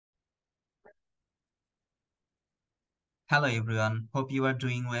Hello everyone, hope you are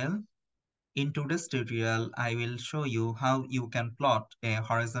doing well. In today's tutorial, I will show you how you can plot a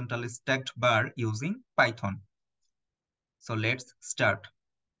horizontal stacked bar using Python. So let's start.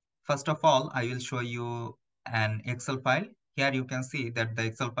 First of all, I will show you an Excel file. Here you can see that the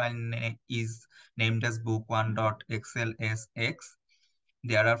Excel file is named as book1.xlsx.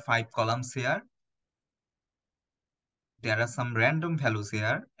 There are 5 columns here. There are some random values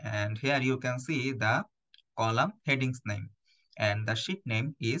here, and here you can see the column headings name, and the sheet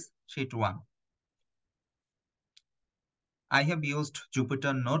name is sheet 1. I have used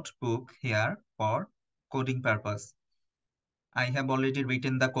Jupyter Notebook here for coding purpose. I have already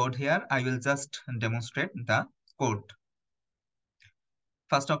written the code here. I will just demonstrate the code.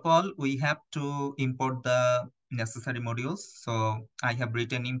 First of all, we have to import the necessary modules. So I have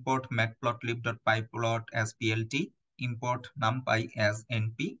written import matplotlib.pyplot as plt, import numpy as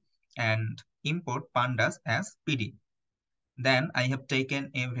np, and import pandas as pd. Then I have taken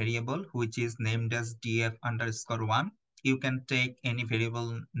a variable which is named as df_1. You can take any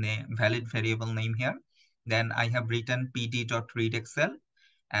variable name, valid variable name here. Then I have written pd.readExcel,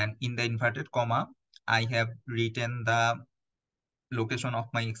 and in the inverted comma, I have written the location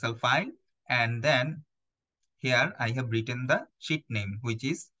of my Excel file. And then here I have written the sheet name, which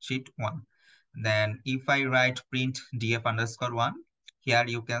is sheet 1. Then if I write print df_1, here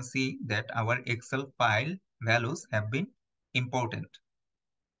you can see that our Excel file values have been imported.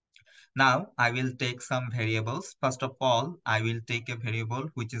 Now I will take some variables. First of all, I will take a variable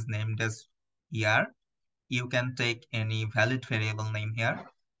which is named as year. You can take any valid variable name here.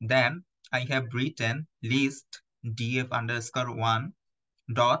 Then I have written list df_1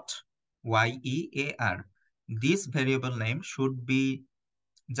 dot year. This variable name should be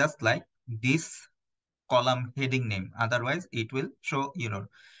just like this column heading name. Otherwise, it will show error.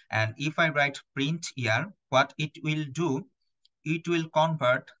 And if I write print year, what it will do, it will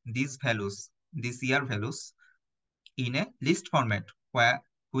convert these values, these year values, in a list format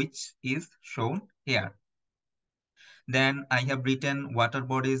which is shown here. Then I have written water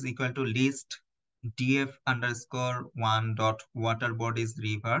body is equal to list df_1 dot water bodies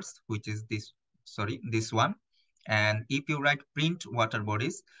reverse, which is this one. And if you write print water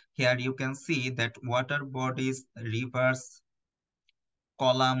bodies, here you can see that water bodies reverse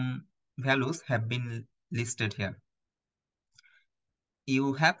column values have been listed here.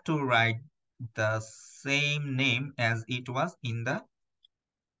 You have to write the same name as it was in the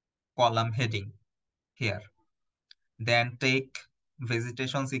column heading here. Then take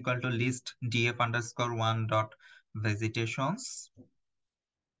vegetations equal to list df_1 dot vegetations.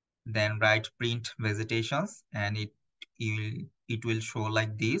 Then write print vegetations, and it will show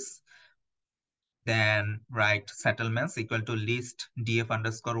like this. Then write settlements equal to list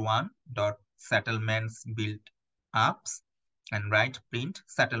df_1 dot settlements built ups, and write print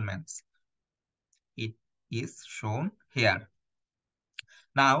settlements. It is shown here.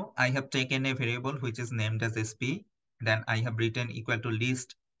 Now I have taken a variable which is named as sp. Then I have written equal to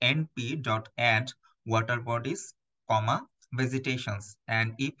list np dot add water bodies, comma, vegetations.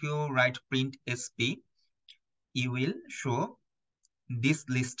 And if you write print sp, you will show this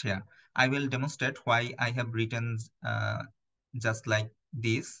list here. I will demonstrate why I have written just like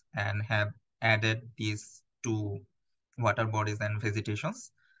this and have added these two water bodies and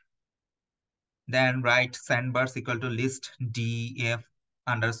vegetations. Then write sandbars equal to list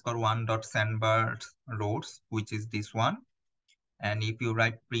df_1 dot sandbars roads, which is this one. And if you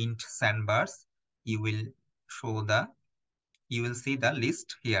write print sandbars, you will see the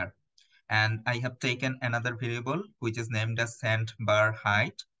list here. And I have taken another variable which is named as sandbar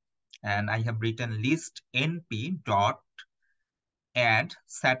height, and I have written list np dot add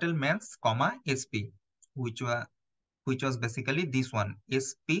settlements, comma, sp, which was basically this one,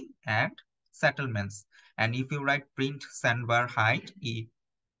 sp and settlements. And if you write print sandbar height, you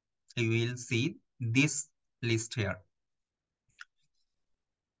will see this list here.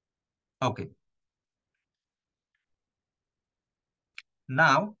 Okay.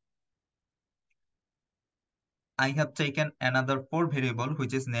 Now I have taken another 4 variable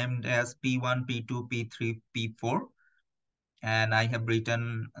which is named as p1, p2, p3, p4, and I have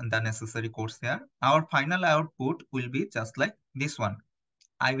written the necessary codes here. Our final output will be just like this one.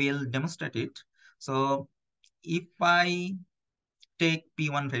 I will demonstrate it. So if I take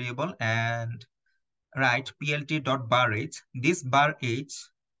p1 variable and write plt.bar h, this bar h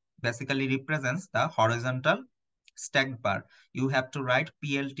basically represents the horizontal stacked bar. You have to write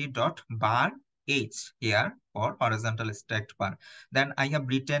plt.bar h here for horizontal stacked bar. Then I have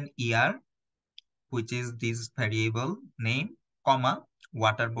written er, which is this variable name, comma,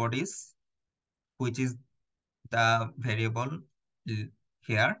 water bodies, which is the variable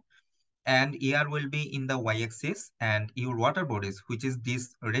here, and year will be in the y-axis, and your water bodies, which is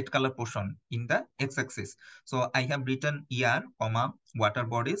this red color portion, in the x-axis. So I have written year comma water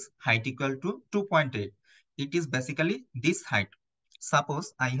bodies height equal to 2.8. It is basically this height.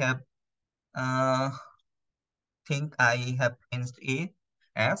 Suppose I have think I have changed it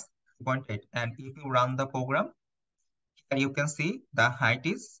as 2.8, and if you run the program, here you can see the height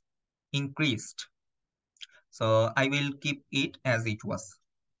is increased. So I will keep it as it was.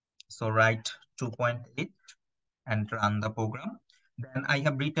 So write 2.8 and run the program. Then I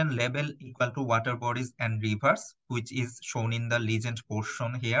have written label equal to water bodies and rivers, which is shown in the legend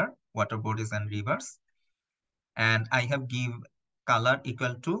portion here, water bodies and rivers. And I have give color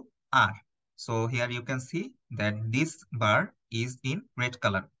equal to R. So here you can see that this bar is in red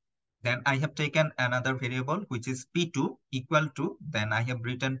color. Then I have taken another variable, which is P2 equal to, then I have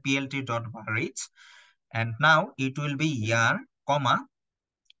written plt.varage, and now it will be year, comma,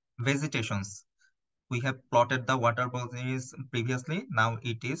 vegetations. We have plotted the water bodies previously. Now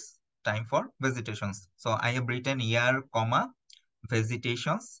it is time for vegetations. So I have written year, comma,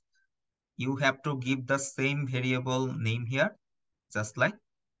 vegetations. You have to give the same variable name here, just like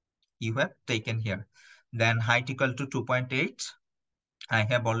you have taken here. Then height equal to 2.8. I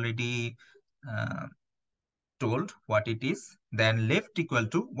have already told what it is. Then left equal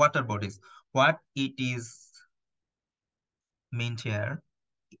to water bodies. What it is meant here,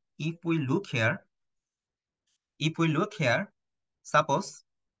 if we look here, suppose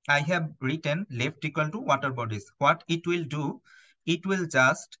I have written left equal to water bodies. What it will do, it will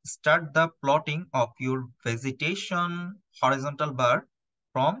just start the plotting of your vegetation horizontal bar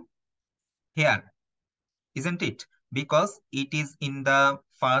from here, isn't it? Because it is in the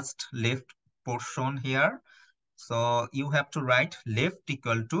first left portion here. So you have to write left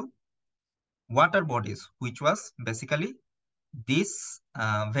equal to water bodies, which was basically this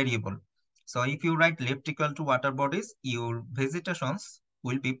variable. So if you write left equal to water bodies, your vegetations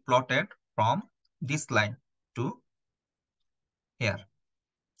will be plotted from this line to here.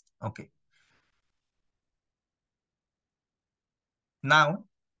 Okay. Now,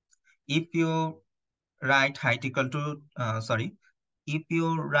 if you write height equal to, if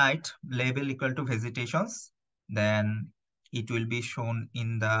you write label equal to vegetations, then it will be shown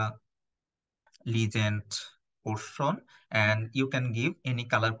in the legend portion, and you can give any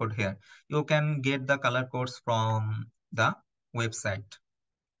color code here. You can get the color codes from the website.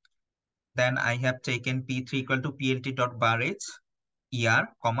 Then I have taken P3 equal to plt.barh ER,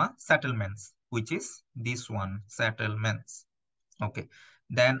 comma, settlements, which is this one, settlements. Okay.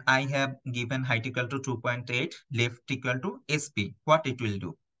 Then I have given height equal to 2.8, left equal to SP. What it will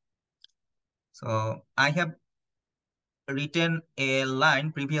do? So I have written a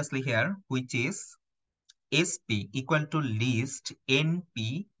line previously here, which is SP equal to list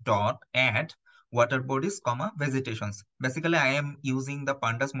NP dot add water bodies, comma, vegetations. Basically, I am using the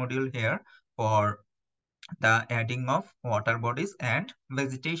pandas module here for the adding of water bodies and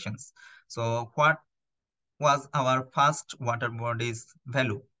vegetations. So what was our first water bodies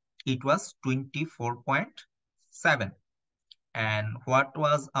value? It was 24.7. And what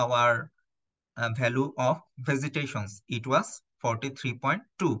was our value of vegetations? It was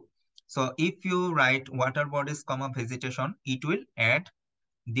 43.2. So if you write water bodies, comma, vegetation, it will add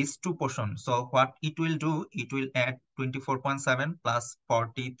these two portions. So what it will do, it will add 24.7 plus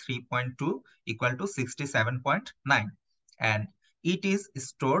 43.2 equal to 67.9. And it is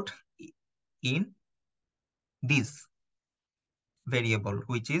stored in this variable,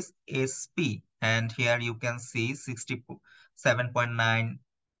 which is SP. And here you can see 67.9.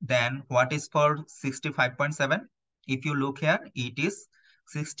 Then what is for 65.7? If you look here, it is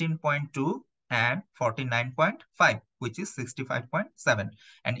 16.2 and 49.5, which is 65.7.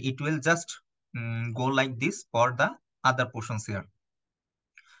 And it will just go like this for the other portions here.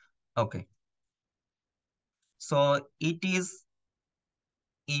 Okay. So it is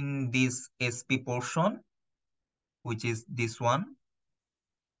in this SP portion, which is this one.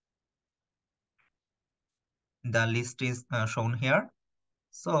 The list is shown here.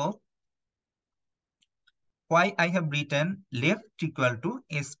 So why I have written left equal to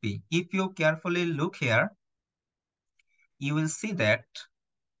SP? If you carefully look here, you will see that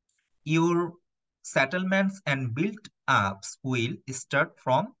your settlements and build-ups will start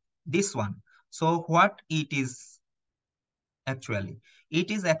from this one. So what it is actually?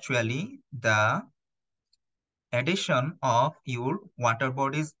 It is actually the addition of your water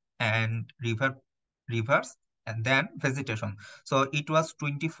bodies and rivers and then vegetation. So it was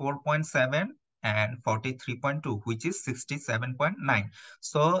 24.7 and 43.2, which is 67.9.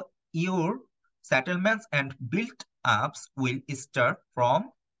 So your settlements and build-ups will start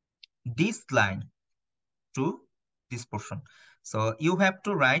from this line to this portion. So you have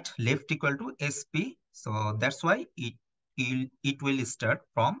to write left equal to SP. So that's why it will start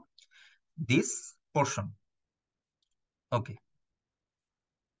from this portion. Okay.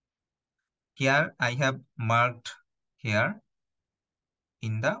 Here I have marked here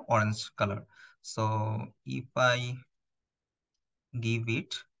in the orange color. So if I give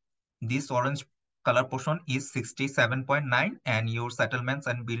it, this orange color portion is 67.9 and your settlements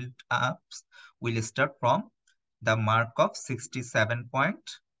and build-ups will start from the mark of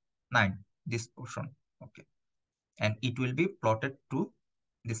 67.9, this portion. Okay. And it will be plotted to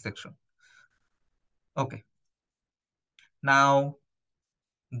this section. Okay. Now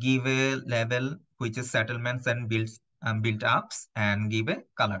give a label which is settlements and build-ups and give a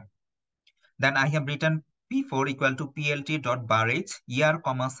color. Then I have written P4 equal to plt.barage year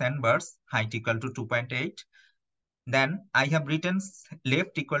comma sandbars height equal to 2.8. Then I have written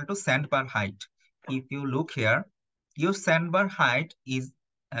left equal to sandbar height. If you look here, your sandbar height is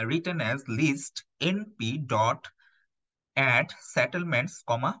written as list np dot add settlements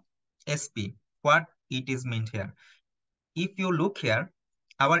comma sp. What it is meant here? If you look here,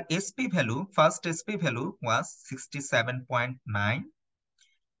 our sp value, first sp value was 67.9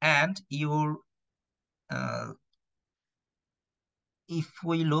 and your if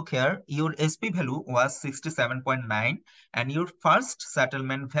we look here, your SP value was 67.9 and your first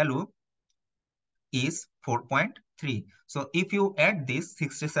settlement value is 4.3. So if you add this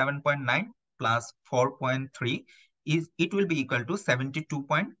 67.9 plus 4.3, it will be equal to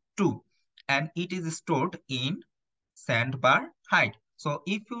 72.2 and it is stored in sandbar height. So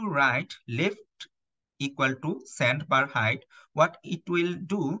if you write left equal to sandbar height, what it will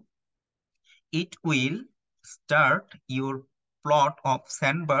do, it will start your plot of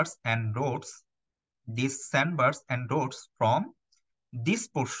sandbars and roads, these sandbars and roads from this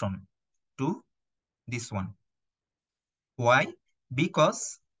portion to this one. Why?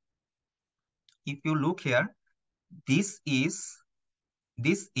 Because if you look here, this is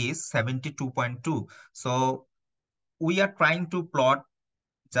 72.2. So we are trying to plot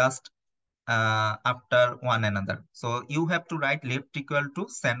just after one another. So you have to write left equal to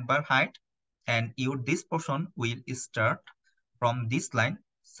sandbar height and this portion will start from this line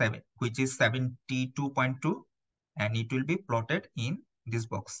 7, which is 72.2 and it will be plotted in this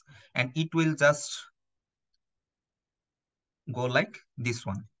box and it will just go like this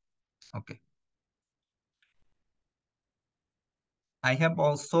one. Okay. I have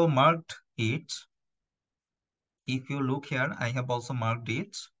also marked it. If you look here, I have also marked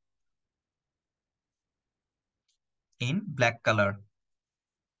it in black color.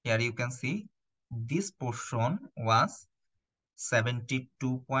 Here you can see this portion was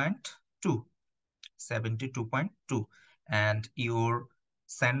 72.2. 72.2 and your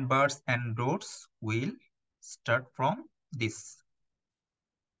sandbars and roads will start from this.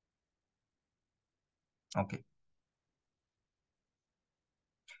 Okay.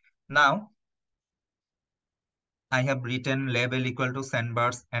 Now I have written label equal to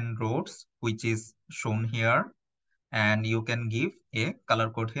sandbars and roads, which is shown here, and you can give a color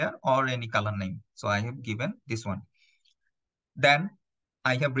code here or any color name. So I have given this one. Then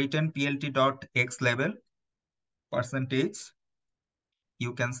I have written plt.x label percentage.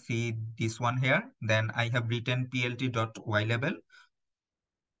 You can see this one here. Then I have written plt.y label,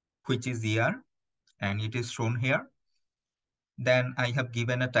 which is year, and it is shown here. Then I have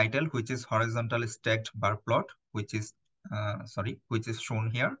given a title, which is horizontal stacked bar plot, which is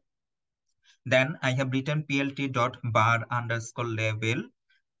shown here. Then I have written plt.bar underscore label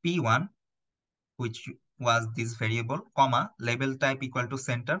p1, which was this variable, comma, label type equal to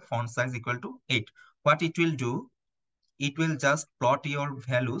center, font size equal to 8. What it will do, it will just plot your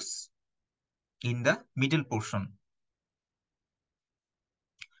values in the middle portion.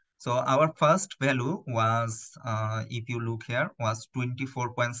 So our first value was, if you look here, was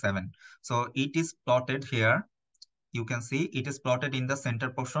 24.7. So it is plotted here. You can see it is plotted in the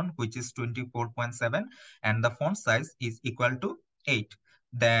center portion, which is 24.7, and the font size is equal to 8.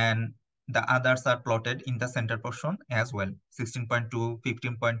 Then the others are plotted in the center portion as well, 16.2,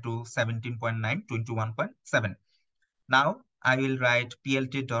 15.2, 17.9, 21.7. Now I will write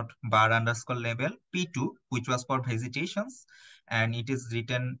plt.bar underscore label p2, which was for vegetations, and it is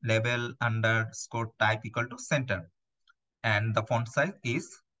written label underscore type equal to center, and the font size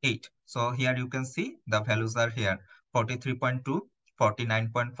is 8. So here you can see the values are here: 43.2,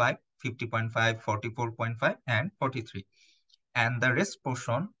 49.5, 50.5, 44.5, and 43. And the rest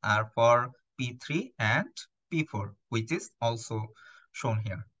portion are for P3 and P4, which is also shown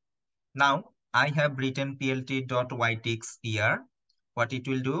here. Now I have written plt.yticks here. What it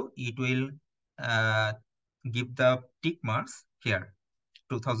will do, it will give the tick marks here.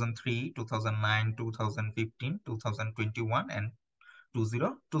 2003, 2009, 2015, 2021, and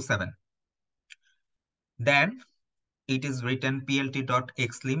 2027. Then it is written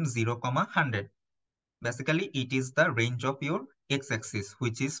plt.xlim 0, 100. Basically, it is the range of your x-axis,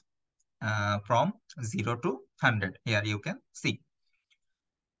 which is from 0 to 100. Here you can see.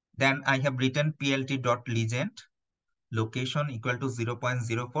 Then I have written plt.legend location equal to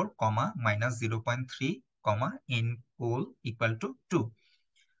 0.04, comma, minus 0.3, comma, in pool equal to 2.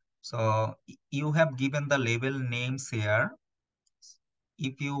 So you have given the label names here.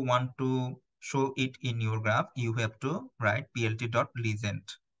 If you want to show it in your graph, you have to write plt.legend.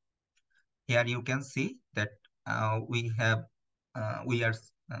 Here you can see that we are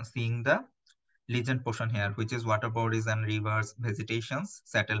seeing the legend portion here, which is water bodies and rivers, vegetations,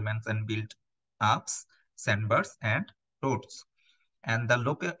 settlements and built ups, sandbars and roads. And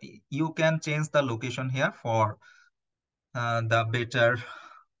the you can change the location here for the better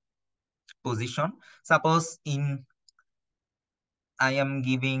position. Suppose I am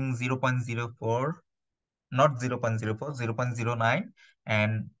giving 0.04, not 0.04, 0.09,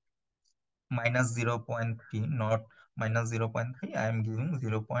 and minus 0.3, not minus 0.3, I am giving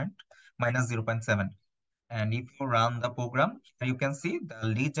minus 0.7. And if you run the program, you can see the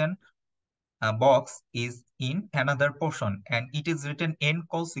legend box is in another portion, and it is written n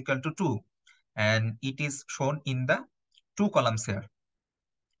cos equal to 2, and it is shown in the 2 columns here.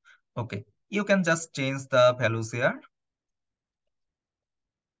 Okay, you can just change the values here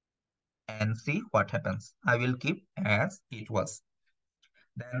and see what happens. I will keep as it was.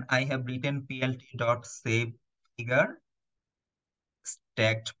 Then I have written plt.save figure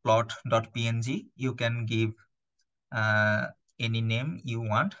stacked plot.png. You can give any name you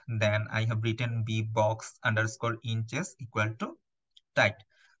want. Then I have written bbox underscore inches equal to tight.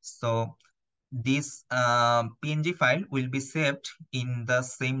 So this PNG file will be saved in the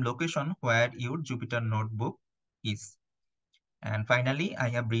same location where your Jupyter notebook is. And finally, I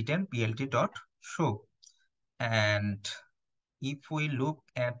have written plt.show. And if we look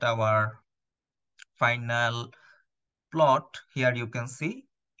at our final plot, here you can see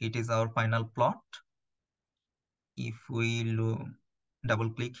it is our final plot. If we double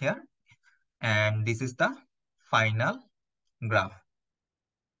click here, and this is the final graph.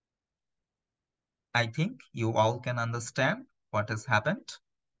 I think you all can understand what has happened.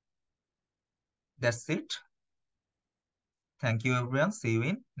 That's it. Thank you everyone. See you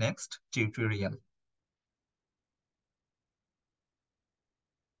in next tutorial.